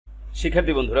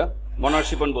শিক্ষার্থী বন্ধুরা,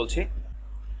 মনোহর বলছি।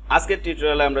 আজকের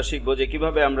টিউটোরিয়ালে আমরা শিখব যে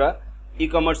কিভাবে আমরা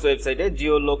ই-কমার্স ওয়েবসাইটে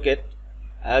Jio locate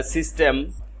system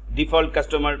default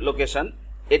customer location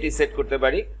এটি সেট করতে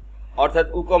পারি। অর্থাৎ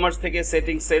WooCommerce থেকে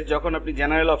সেটিংস সেট যখন আপনি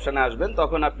জেনারেল অপশানে আসবেন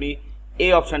তখন আপনি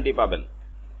এই অপশানটি পাবেন।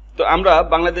 তো আমরা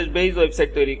বাংলাদেশ বেস ওয়েবসাইট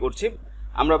তৈরি করছি।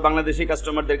 আমরা বাংলাদেশি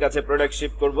কাস্টমারদের কাছে প্রোডাক্ট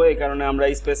শিপ করব, এই কারণে আমরা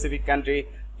স্পেসিফিক কান্ট্রি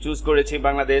চুজ করেছি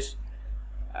বাংলাদেশ,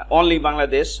 অনলি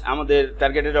বাংলাদেশ। আমাদের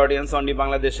টার্গেটেড অডিয়েন্স অনলি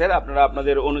বাংলাদেশের। আপনারা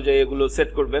আপনাদের অনুযায়ী এগুলো সেট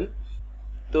করবেন।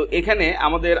 তো এখানে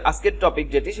আমাদের আজকের টপিক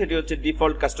যেটি সেটি হচ্ছে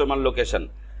ডিফল্ট কাস্টমার লোকেশন।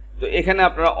 তো এখানে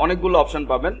আপনারা অনেকগুলো অপশন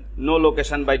পাবেন। নো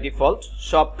লোকেশন বাই ডিফল্ট,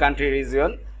 সব country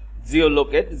region,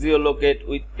 Jio locate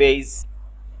with page,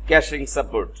 ক্যাশিং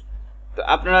support. তো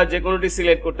আপনারা যে কোনোটি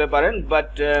সিলেক্ট করতে পারেন, বাট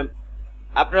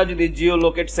আপনারা যদি জিও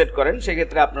লোকেট সেট করেন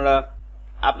সেক্ষেত্রে আপনারা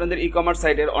আপনাদের ই-কমার্স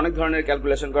সাইটের অনেক ধরনের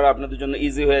ক্যালকুলেশন করা আপনাদের জন্য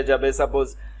ইজি হয়ে যাবে। সাপোজ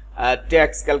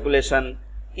ট্যাক্স ক্যালকুলেশন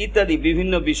ইত্যাদি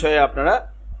বিভিন্ন বিষয়ে আপনারা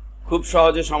খুব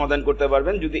সহজে সমাধান করতে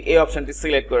পারবেন যদি এই অপশনটি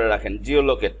সিলেক্ট করে রাখেন জিও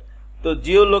লোকেট। তো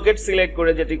জিও লোকেট সিলেক্ট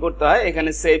করে যেটি করতে হয়, এখানে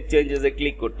সেভ চেঞ্জেসে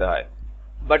ক্লিক করতে হয়।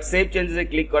 বাট সেভ চেঞ্জেসে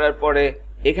ক্লিক করার পরে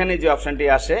এখানে যে অপশনটি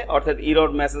আসে, অর্থাৎ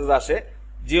এরর মেসেজ আসে,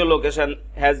 Jio location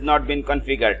has not been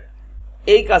configured.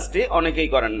 এই কাজটি অনেকেই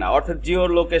করেন না। অর্থাৎ Jio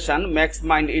location max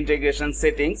mind integration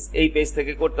settings এই পেজ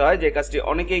থেকে করতে হয়, যে কাজটি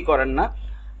অনেকেই করেন না।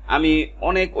 আমি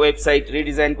অনেক ওয়েবসাইট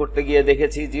রিডিজাইন করতে গিয়ে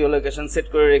দেখেছি জিও লোকেশন সেট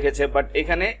করে রেখেছে, বাট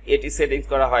এখানে এটি সেটিংস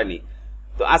করা হয়নি।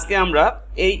 তো আজকে আমরা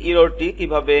এই এররটি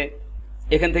কিভাবে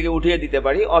এখান থেকে উঠিয়ে দিতে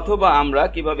পারি, অথবা আমরা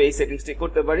কিভাবে এই সেটিংসটি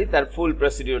করতে পারি তার ফুল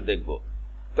প্রসিডিউর দেখব।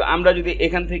 তো আমরা যদি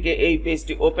এখান থেকে এই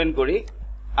পেজটি ওপেন করি,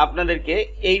 আপনাদেরকে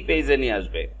এই পেজে নিয়ে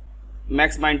আসবে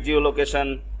max mind Jio location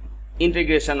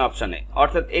integration অপশানে।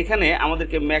 অর্থাৎ এখানে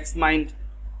আমাদেরকে ম্যাক্স মাইন্ড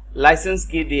লাইসেন্স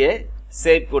কি দিয়ে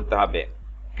সেভ করতে হবে।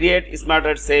 Create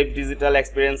smarter save digital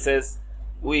experiences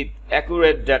with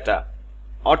accurate data.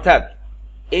 অর্থাৎ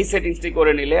এই সেটিংসটি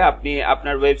করে নিলে আপনি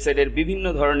আপনার ওয়েবসাইটের বিভিন্ন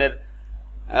ধরনের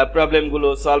প্রবলেমগুলো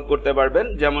সলভ করতে পারবেন,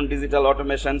 যেমন digital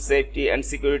automation, safety and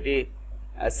security,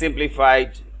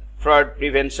 simplified, fraud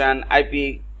prevention, IP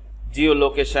Jio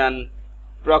location,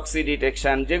 proxy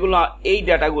detection, যেগুলো এই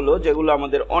ডাটাগুলো যেগুলো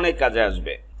আমাদের অনেক কাজে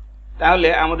আসবে। তাহলে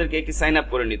আমাদেরকে একটি সাইন আপ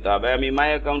করে নিতে হবে। আমি মাই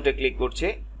অ্যাকাউন্টে ক্লিক করছি।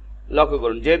 লক্ষ্য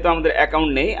করুন, যেহেতু আমাদের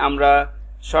অ্যাকাউন্ট নেই, আমরা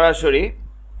সরাসরি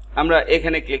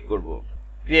এখানে ক্লিক করব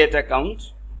ক্রিয়েট অ্যাকাউন্ট,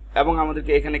 এবং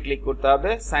আমাদেরকে এখানে ক্লিক করতে হবে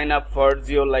sign up for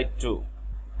Jio light 2।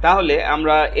 তাহলে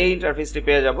আমরা এই ইন্টারফেসটি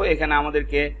পেয়ে যাব। এখানে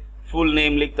আমাদেরকে ফুল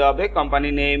নেম লিখতে হবে, কোম্পানি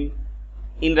নেম,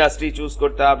 ইন্ডাস্ট্রি চুজ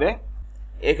করতে হবে।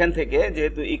 এখান থেকে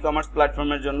যেহেতু ই-কমার্স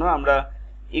প্ল্যাটফর্মের জন্য আমরা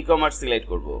ই-কমার্স সিলেক্ট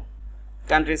করব,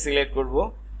 কান্ট্রি সিলেক্ট করব।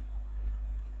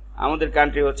 আমাদের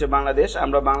কান্ট্রি হচ্ছে বাংলাদেশ,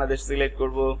 আমরা বাংলাদেশ সিলেক্ট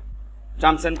করব।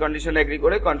 টার্মস অ্যান্ড কন্ডিশন এগ্রি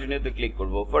করে কন্টিনিউতে ক্লিক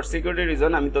করব। ফর সিকিউরিটি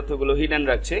রিজন আমি তথ্যগুলো হিডেন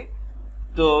রাখছি।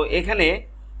 তো এখানে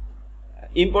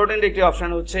ইম্পর্টেন্ট একটি অপশন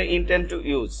হচ্ছে intent to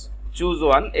use, choose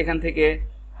one. এখান থেকে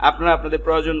আপনারা আপনাদের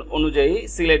প্রয়োজন অনুযায়ী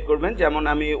সিলেক্ট করবেন। যেমন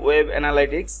আমি ওয়েব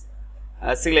অ্যানালাইটিক্স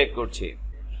সিলেক্ট করছি।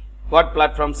 What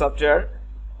platform software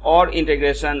or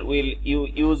integration will you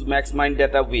use MaxMind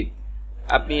data with,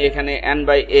 আপনি এখানে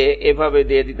n/a এভাবে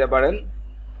দিয়ে দিতে পারেন,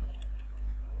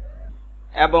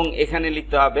 এবং এখানে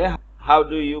লিখতে হবে how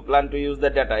do you plan to use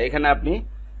the data। এখানে আপনি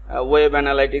ওয়েব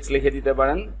অ্যানালাইটিক্স লিখে দিতে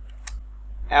পারেন,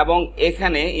 এবং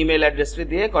এখানে ইমেল অ্যাড্রেসটি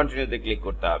দিয়ে কন্টিনিউতে ক্লিক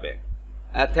করতে হবে।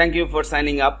 Thank you for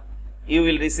signing up, you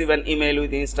will receive an email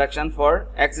with instruction for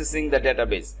accessing the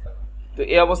database. তো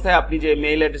এই অবস্থায় আপনি যে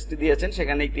মেইল অ্যাড্রেসটি দিয়েছেন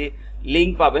সেখানে একটি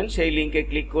লিঙ্ক পাবেন, সেই লিঙ্কে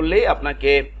ক্লিক করলেই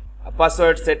আপনাকে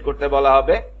পাসওয়ার্ড সেট করতে বলা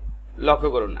হবে। লক্ষ্য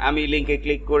করুন, আমি লিঙ্কে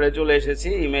ক্লিক করে চলে এসেছি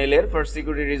ইমেইলের। ফর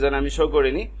সিকিউরিটি রিজন আমি শো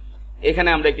করিনি। এখানে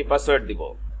আমরা একটি পাসওয়ার্ড দিব।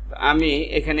 আমি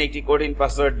এখানে একটি কঠিন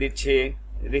পাসওয়ার্ড দিচ্ছি,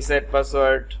 রিসেট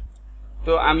পাসওয়ার্ড।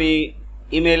 তো আমি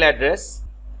ইমেল অ্যাড্রেস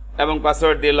এবং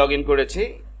পাসওয়ার্ড দিয়ে লগ ইন করেছি।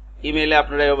 ইমেইলে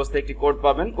আপনারা এই অবস্থায় একটি কোড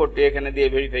পাবেন, কোডটি এখানে দিয়ে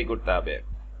ভেরিফাই করতে হবে।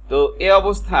 তো এই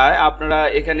অবস্থায় আপনারা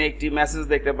এখানে একটি মেসেজ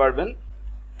দেখতে পারবেন,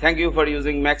 thank you for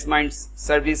using MaxMind's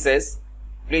services,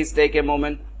 please take a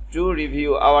moment to review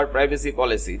hour privacy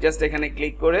policy. Just এখানে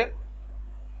ক্লিক করে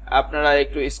আপনারা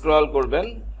একটু স্ক্রল করবেন,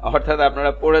 অর্থাৎ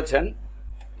আপনারা পড়েছেন।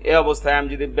 এই অবস্থায় আমি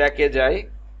যদি ব্যাকে যাই,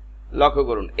 লক্ষ্য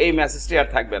করুন এই মেসেজটি আর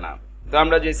থাকবে না। তো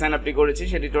আমরা যে সাইন আপটি করেছি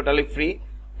সেটি টোটালি ফ্রি,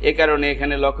 এ কারণে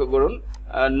এখানে লক্ষ্য করুন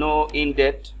no in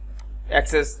date,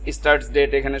 access starts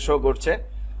date এখানে শো করছে।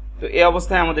 তো এই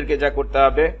অবস্থায় আমাদেরকে যা করতে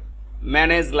হবে,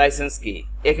 ম্যানেজ লাইসেন্স কি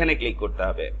এখানে ক্লিক করতে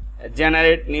হবে।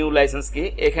 জেনারেট নিউ লাইসেন্স কি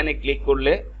এখানে ক্লিক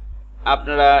করলে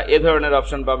আপনারা এ ধরনের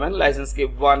অপশন পাবেন, লাইসেন্স কি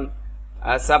 1।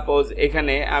 সাপোজ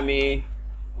এখানে আমি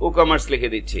WooCommerce লিখে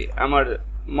দিচ্ছি আমার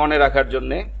মনে রাখার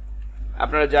জন্যে,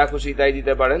 আপনারা যা খুশি তাই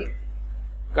দিতে পারেন,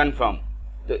 কনফার্ম।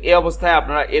 তো এই অবস্থায়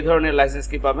আপনারা এই ধরনের লাইসেন্স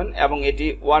কি পাবেন, এবং এটি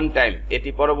ওয়ান টাইম, এটি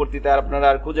পরবর্তীতে আপনারা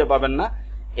আর খুঁজে পাবেন না।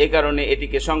 এই কারণে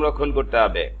এটিকে সংরক্ষণ করতে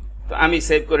হবে। তো আমি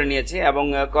সেভ করে নিয়েছি এবং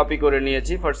কপি করে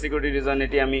নিয়েছি। ফর সিকিউরিটি রিজন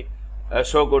এটি আমি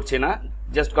শো করছি না,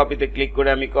 জাস্ট কপিতে ক্লিক করে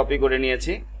আমি কপি করে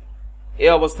নিয়েছি।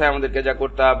 এই অবস্থায় আমাদেরকে যা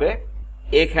করতে হবে,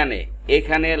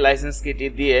 এখানে লাইসেন্স কিটি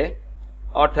দিয়ে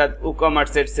অর্থাৎ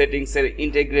WooCommerce সেটিংসের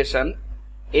ইন্টিগ্রেশন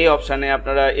এই অপশানে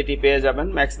আপনারা এটি পেয়ে যাবেন,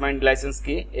 ম্যাক্সমাইন্ড লাইসেন্স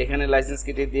কি। এখানে লাইসেন্স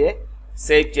কিটি দিয়ে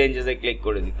সেভ চেঞ্জেসে ক্লিক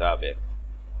করে দিতে হবে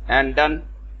অ্যান্ড ডান।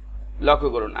 লক্ষ্য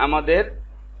করুন আমাদের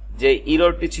যে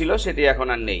ইররটি ছিল সেটি এখন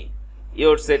আর নেই।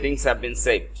 Your settings have been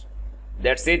saved.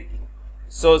 That's it,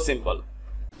 so simple.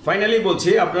 Finally বলছি,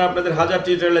 আপনারা আপনাদের হাজার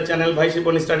টিউটোরিয়ালের চ্যানেল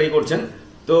ভাইশিপন স্টাডি করছেন।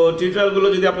 তো টিউটোরিয়ালগুলো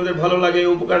যদি আপনাদের ভালো লাগে,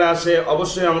 উপকারে আসে,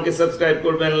 অবশ্যই আমাকে সাবস্ক্রাইব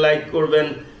করবেন, লাইক করবেন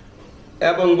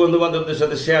এবং বন্ধুবান্ধবদের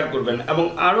সাথে শেয়ার করবেন। এবং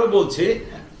আরও বলছি,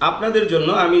 আপনাদের জন্য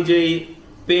আমি যেই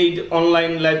পেইড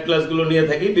অনলাইন লাইভ ক্লাসগুলো নিয়ে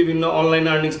থাকি বিভিন্ন অনলাইন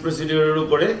আর্নিংস প্রসিডিউরের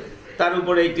উপরে, তার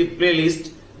উপরে একটি প্লেলিস্ট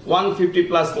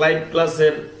 150+ লাইভ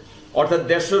ক্লাসের অর্থাৎ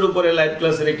 150-এর উপরে লাইভ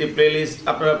ক্লাসের একটি প্লেলিস্ট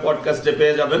আপনারা পডকাস্টে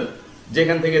পেয়ে যাবেন,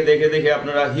 যেখান থেকে দেখে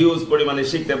আপনারা হিউজ পরিমাণে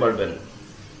শিখতে পারবেন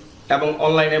এবং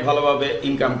অনলাইনে ভালোভাবে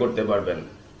ইনকাম করতে পারবেন।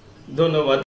 ধন্যবাদ।